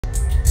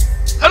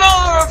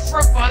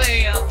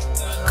everybody out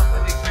there,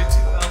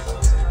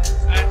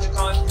 Danrvdtree2000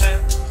 advertising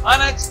on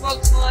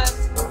Xbox Live,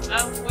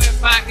 and we're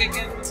back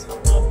again with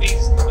some more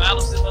Beast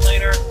Battle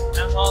Simulator,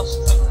 and last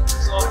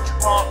time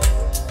part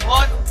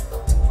one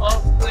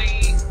of the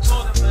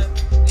tournament,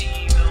 the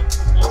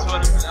football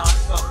tournament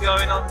I've got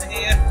going on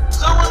here.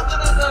 So I'm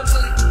gonna go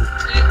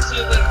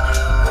into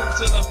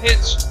the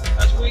pitch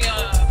as we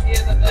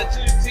hear that the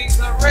two teams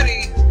are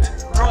ready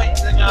and right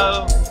to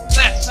go.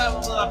 Let's have a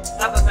look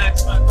at the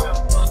next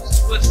matchup.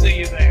 We'll see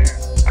you there.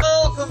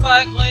 Welcome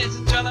back, ladies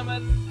and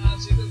gentlemen.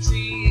 As you can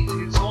see,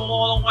 it's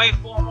all the way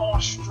from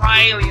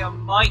Australia,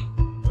 mate.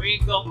 We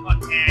got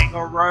the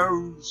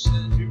Kangaroos,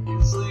 as you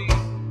can see.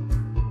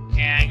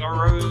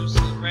 Kangaroos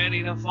are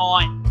ready to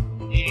fight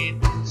in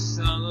this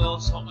little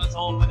soccer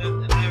tournament,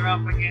 and they're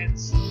up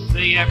against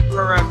the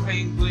Emperor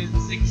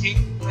Penguins, the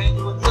King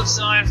Penguins. The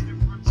size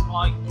difference,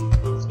 mate.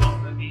 It's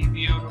gonna be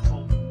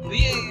beautiful.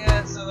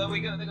 Yeah, so there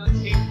we go. They got the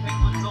King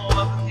Penguins all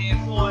up in here,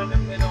 4 in the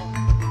middle.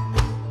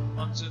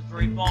 1, 2,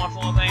 3, 4,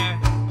 4 there,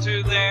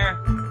 2 there,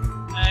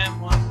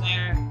 and 1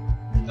 there.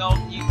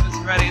 Goalkeeper's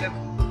ready to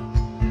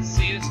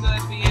see. It's going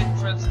to be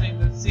interesting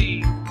to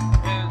see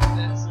in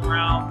this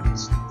round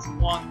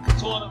 1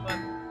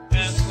 tournament.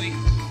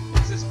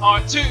 This is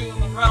part 2 of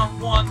the round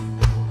 1,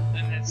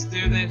 and let's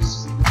do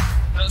this.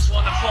 First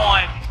 1 to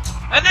 5,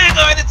 and they're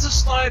going into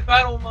slide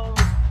battle mode.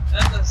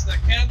 And as the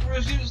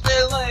Kangaroos use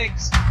their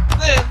legs,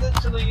 they're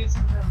literally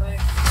using their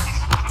legs.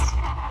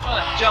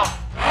 Trying to jump.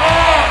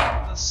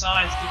 The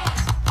size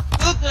difference.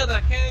 Look at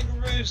the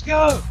Kangaroos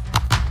go!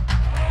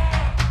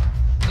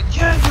 The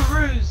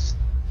Kangaroos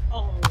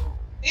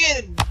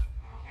in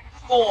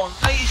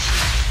formation,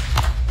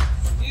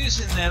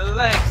 using their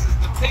legs as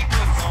the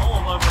penguins are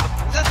all over the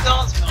place. They're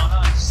dancing on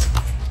ice.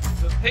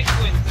 The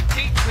penguins, the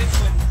King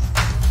Penguins.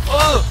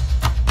 Oh!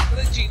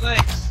 Glitchy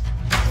legs.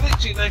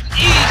 Glitchy legs.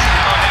 Easy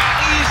money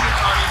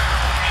for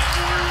the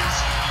Kangaroos.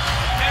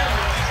 The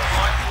Kangaroos are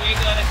like, we're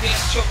gonna get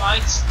you,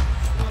 mate.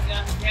 We're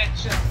gonna get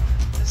you.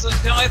 It's a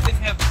diving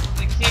heaven for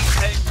the King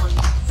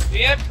Penguins.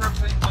 The Emperor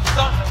Penguins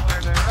don't know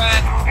where they're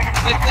at.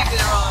 They think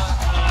they're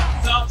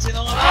dancing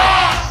on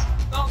ice.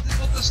 Dancing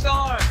with the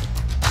stars.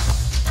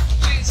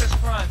 Jesus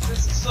Christ,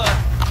 this is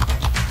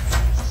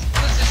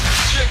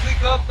strictly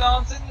cup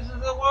dancing. This is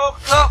the World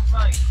Cup,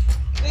 mate.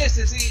 This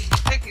is easy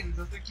pickings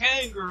of the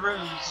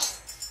Kangaroos.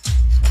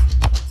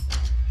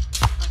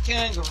 The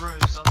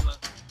Kangaroos on the...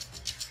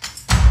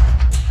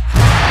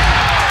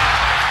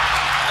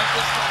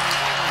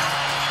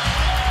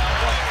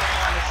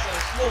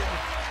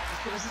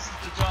 Because this is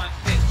the giant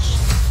pitch.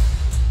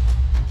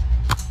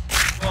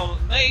 Well,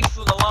 made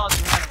for the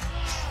larger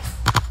animals.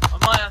 I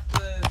might have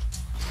to...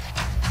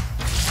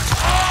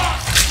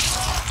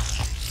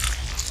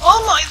 Oh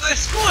my, they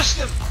squashed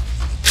them!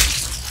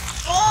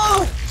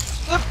 Oh!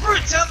 The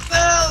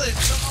brutality!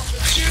 It's an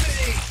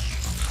opportunity!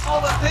 Oh,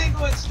 the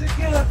Penguins to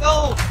get a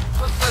goal!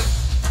 But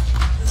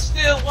there's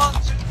still 1, 2,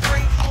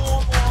 3, 4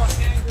 more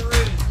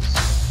Kangaroos.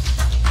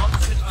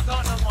 I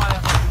don't know why I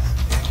have this.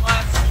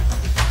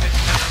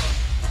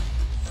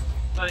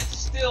 But it's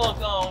still a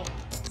goal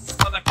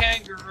for the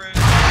Kangaroos.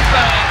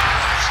 Bang!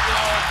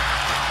 Scored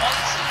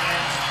once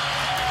again.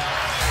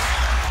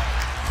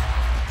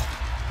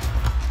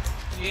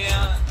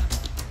 Yeah.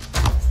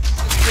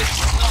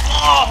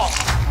 Oh!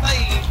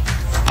 Mate!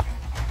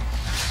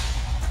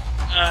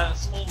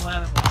 Small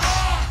animals.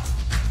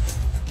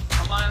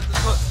 I might have to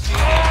put the few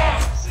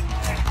in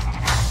there.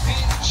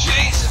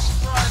 Jesus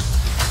Christ!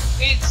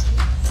 It's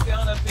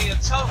gonna be a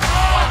total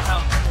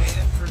wipeout for the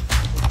Emperor.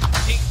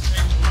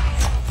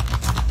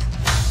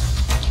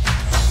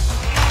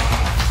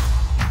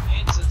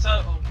 It's a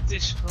total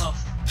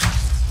dishcloth.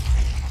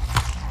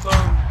 Boom.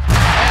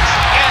 Once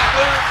again,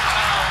 boom.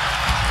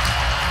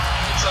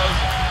 It's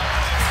over.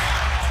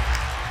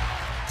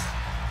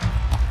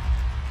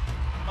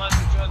 Might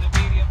enjoy the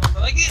medium one,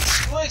 but I get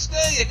squished.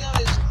 There you go.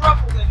 It's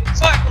crumpled and it's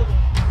tackled them.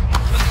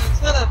 But it's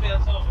gonna be a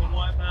total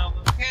wipeout.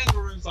 The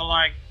Kangaroos are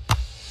like,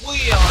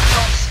 we are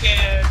not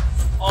scared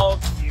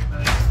of you,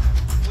 mate.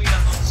 We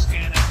are not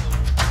scared at all.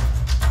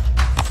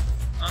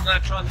 I'm gonna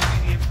try the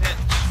medium pitch.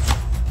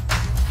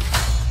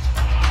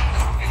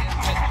 Medium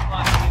pitch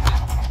might be a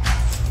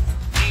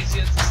bit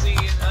easier to see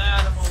in the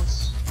animals.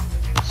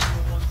 Maybe the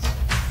small ones.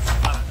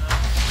 I don't know.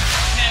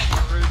 The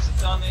Kangaroos have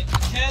done it. The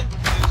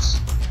Kangaroos.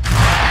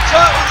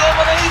 Total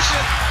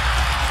domination!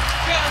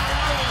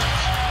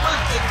 Kangaroos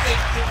with the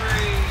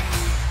victory!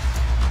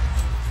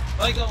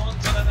 They go on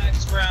to the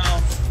next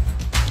round.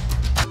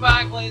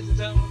 Back, ladies and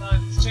gentlemen,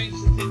 I've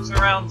changed the pitch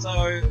around so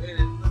it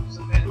looks a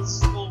bit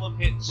smaller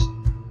pitch,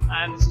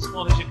 and it's as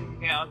small as you can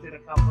get. I did a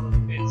couple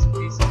of bits and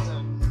pieces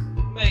to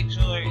make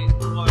sure it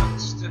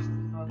works, just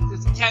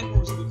because the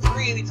Kangaroos were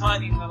really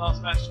tiny in the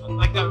last match, but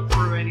they go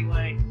through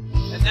anyway.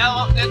 And now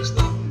up next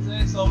up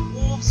is the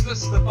Wolves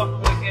versus the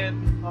Buffalo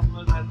again.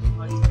 Buffalo has been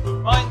playing. To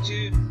remind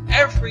you,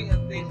 every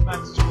of these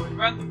matches will be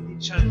randomly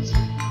chosen.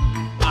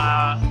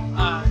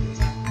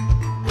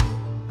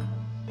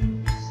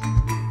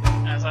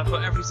 As I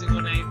put every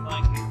single name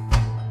like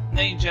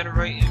name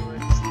generator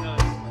with a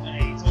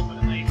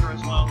tournament maker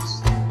as well.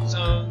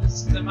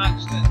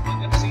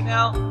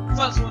 now.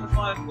 First one to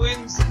 5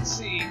 wins. Let's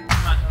see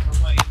another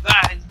way.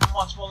 That is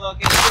much more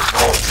lucky.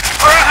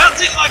 We're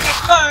hunting like a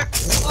bird.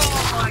 Oh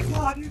my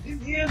god, you can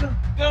hear them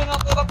going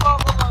up to the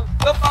buffalo.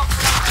 The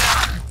buffalo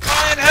now.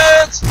 Ryan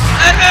hurts.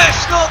 And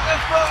Ash got the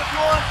first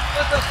one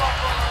with the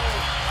buffalo.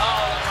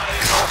 Oh, the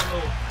mighty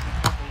buffalo.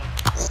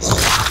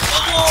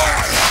 Oh,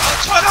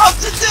 I'm trying to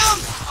hunt it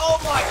down. Oh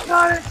my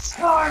god, it's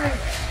starting.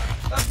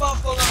 The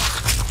buffalo.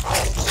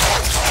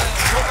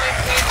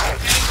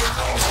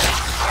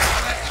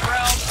 Next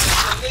round is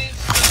the lead.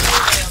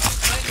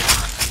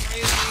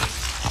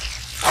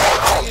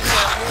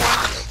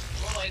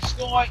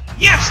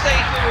 Yes, they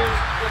do!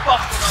 The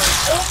buffalo.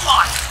 Oh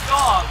my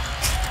god!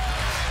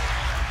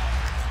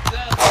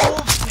 The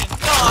wolves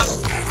cannot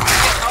get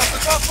out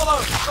the buffalo!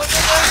 But the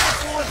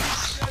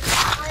wolves is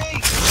free!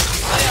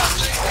 They are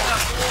taking that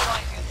ball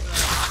like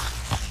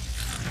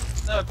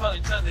it's no pun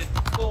intended.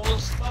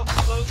 Balls,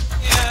 buffalo,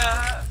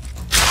 yeah!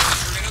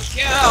 Bring us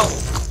cow!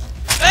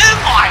 Oh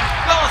my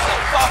god, the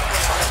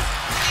buffalo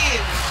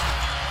is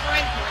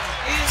Franklin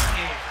in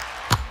here!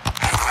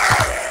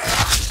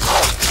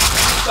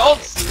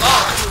 Don't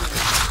slow!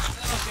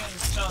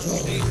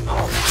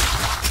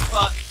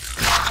 But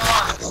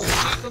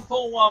you can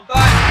pull one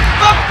back.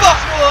 The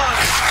buffalo!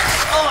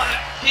 Oh, that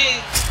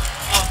king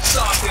of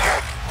soccer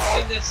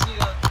in this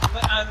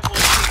animal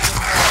kingdom.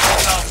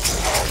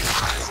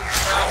 This is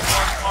round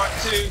 1, part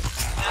 2,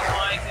 and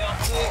I can't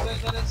believe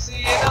we're gonna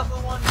see another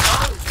one. No,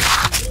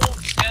 the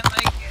wolves can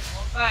make it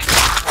one back.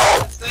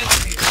 Let's stay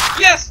here.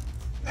 Yes,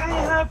 they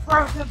have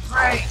broken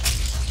prey,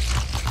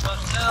 but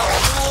now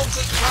the wolves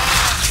are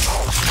trying.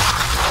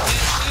 You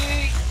can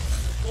see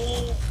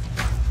all.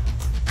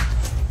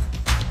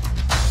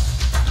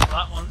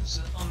 That one's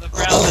on the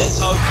ground,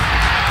 it's over.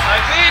 I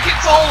think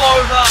it's all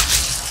over.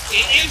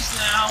 It is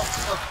now.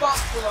 The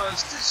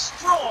buffaloes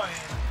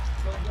destroying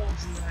the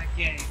wolves in that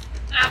game.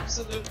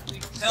 Absolutely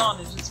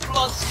carnage. There's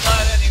blood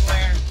splattered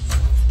anywhere.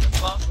 The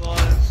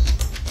buffaloes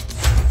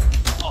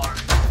are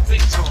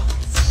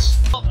victorious.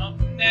 Up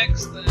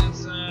next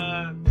is,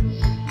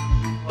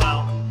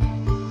 well,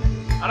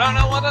 I don't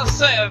know what to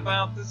say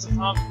about this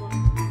apart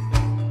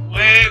from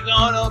we're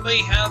gonna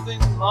be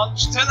having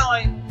lunch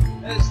tonight.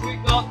 As we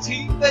got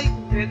Team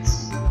Bacon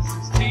Bits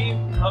versus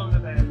Team Polar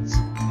Bears.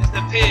 It's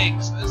the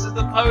pigs versus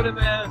the Polar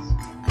Bears.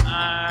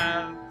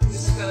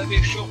 This is going to be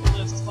a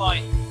short-lived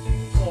fight.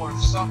 Or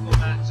soccer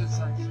matches,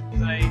 I should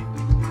say.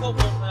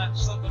 Football match,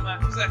 soccer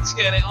match. Let's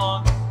get it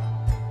on.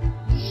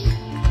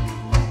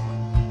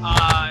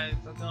 I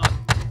forgot.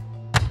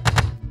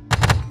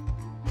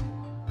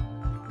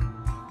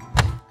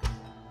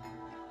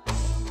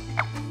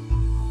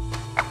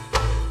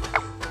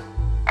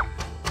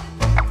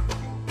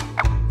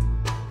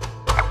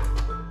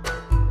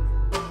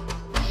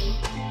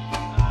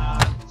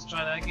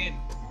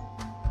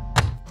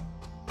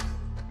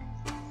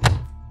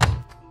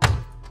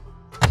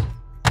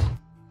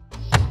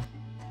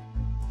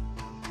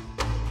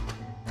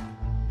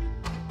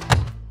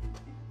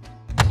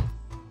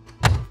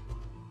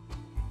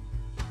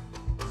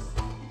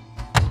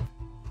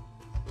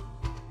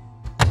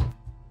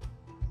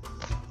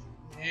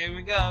 Here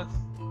we go.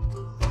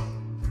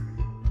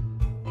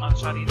 I'll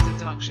try the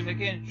introduction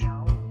again,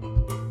 shall we?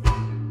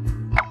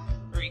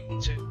 3,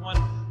 2, 1.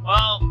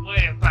 Well,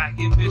 we're back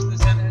in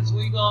business, and as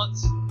we got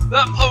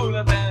the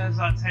Polar Bears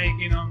are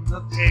taking on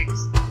the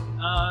pigs.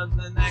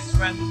 The next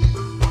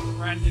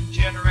random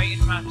generated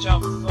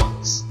matchup,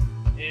 folks.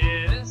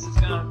 Yeah, this is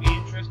gonna be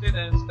interesting,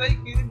 as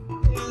bacon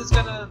is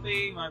gonna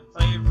be my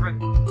favorite.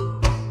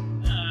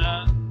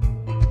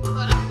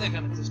 They're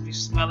gonna just be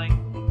smelling.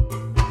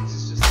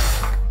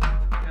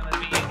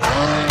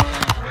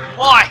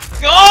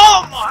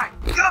 Oh my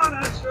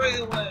god, straight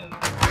away!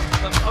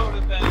 The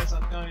Polar Bears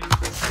are going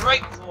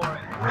straight for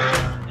it.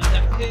 And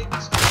the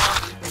pigs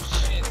can't do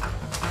shit.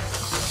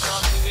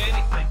 Can't do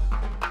anything.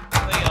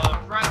 They are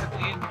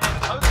practically in there. The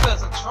Polar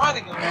Bears are trying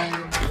to go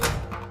after them.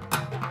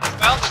 It's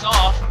bounced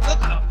off. Look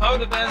at the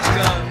Polar Bears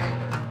go.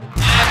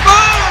 And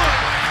boom!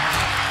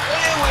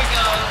 There we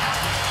go!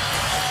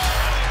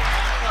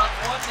 Got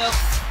one up.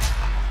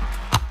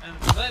 And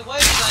the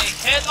way they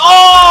head.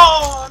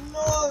 Oh no!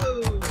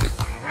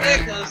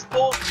 Big is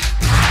both.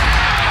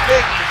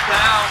 Big is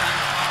down and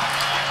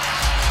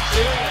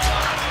shooting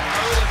on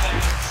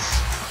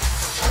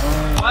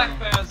the Black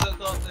Bears have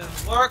got their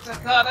work to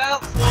cut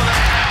out for them.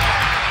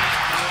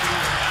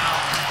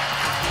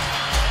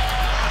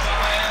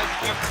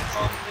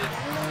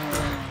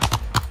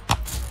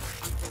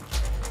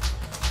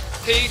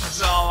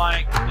 Pigs are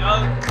like, no,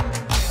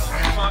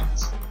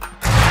 fucked.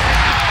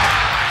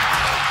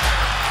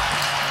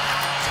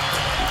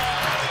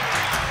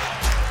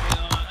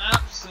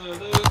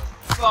 Absolute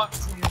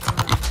fucked.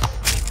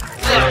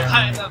 They're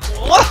kind of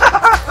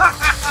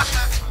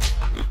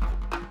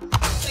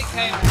they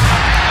came.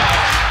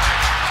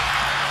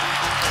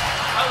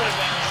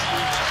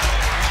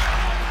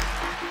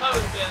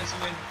 Polar Bears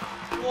win.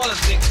 What a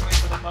victory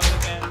for the Polar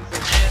Bears.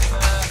 And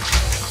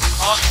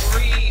part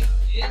 3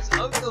 is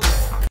over.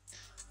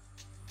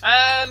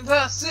 And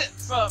that's it.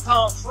 for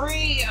part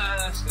 3.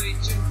 Stay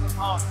tuned for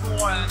part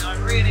 4, and I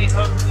really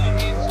hope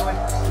that you enjoyed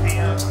this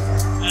video.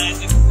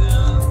 And if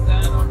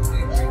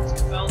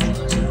Danrvdtree2000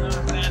 doesn't know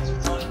if that's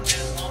what I'm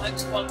getting on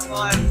Xbox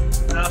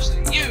Live, and I'll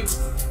see you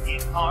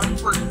in part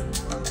 3.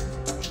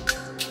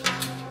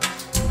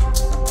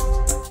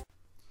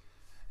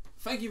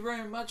 Thank you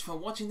very much for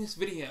watching this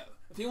video.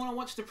 If you want to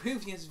watch the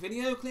previous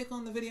video, click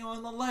on the video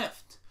on the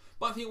left.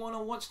 But if you want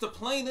to watch the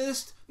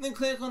playlist, then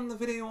click on the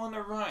video on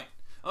the right.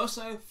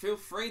 Also, feel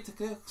free to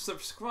click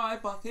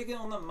subscribe by clicking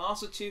on the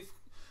Master Chief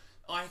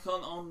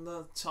icon on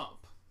the top.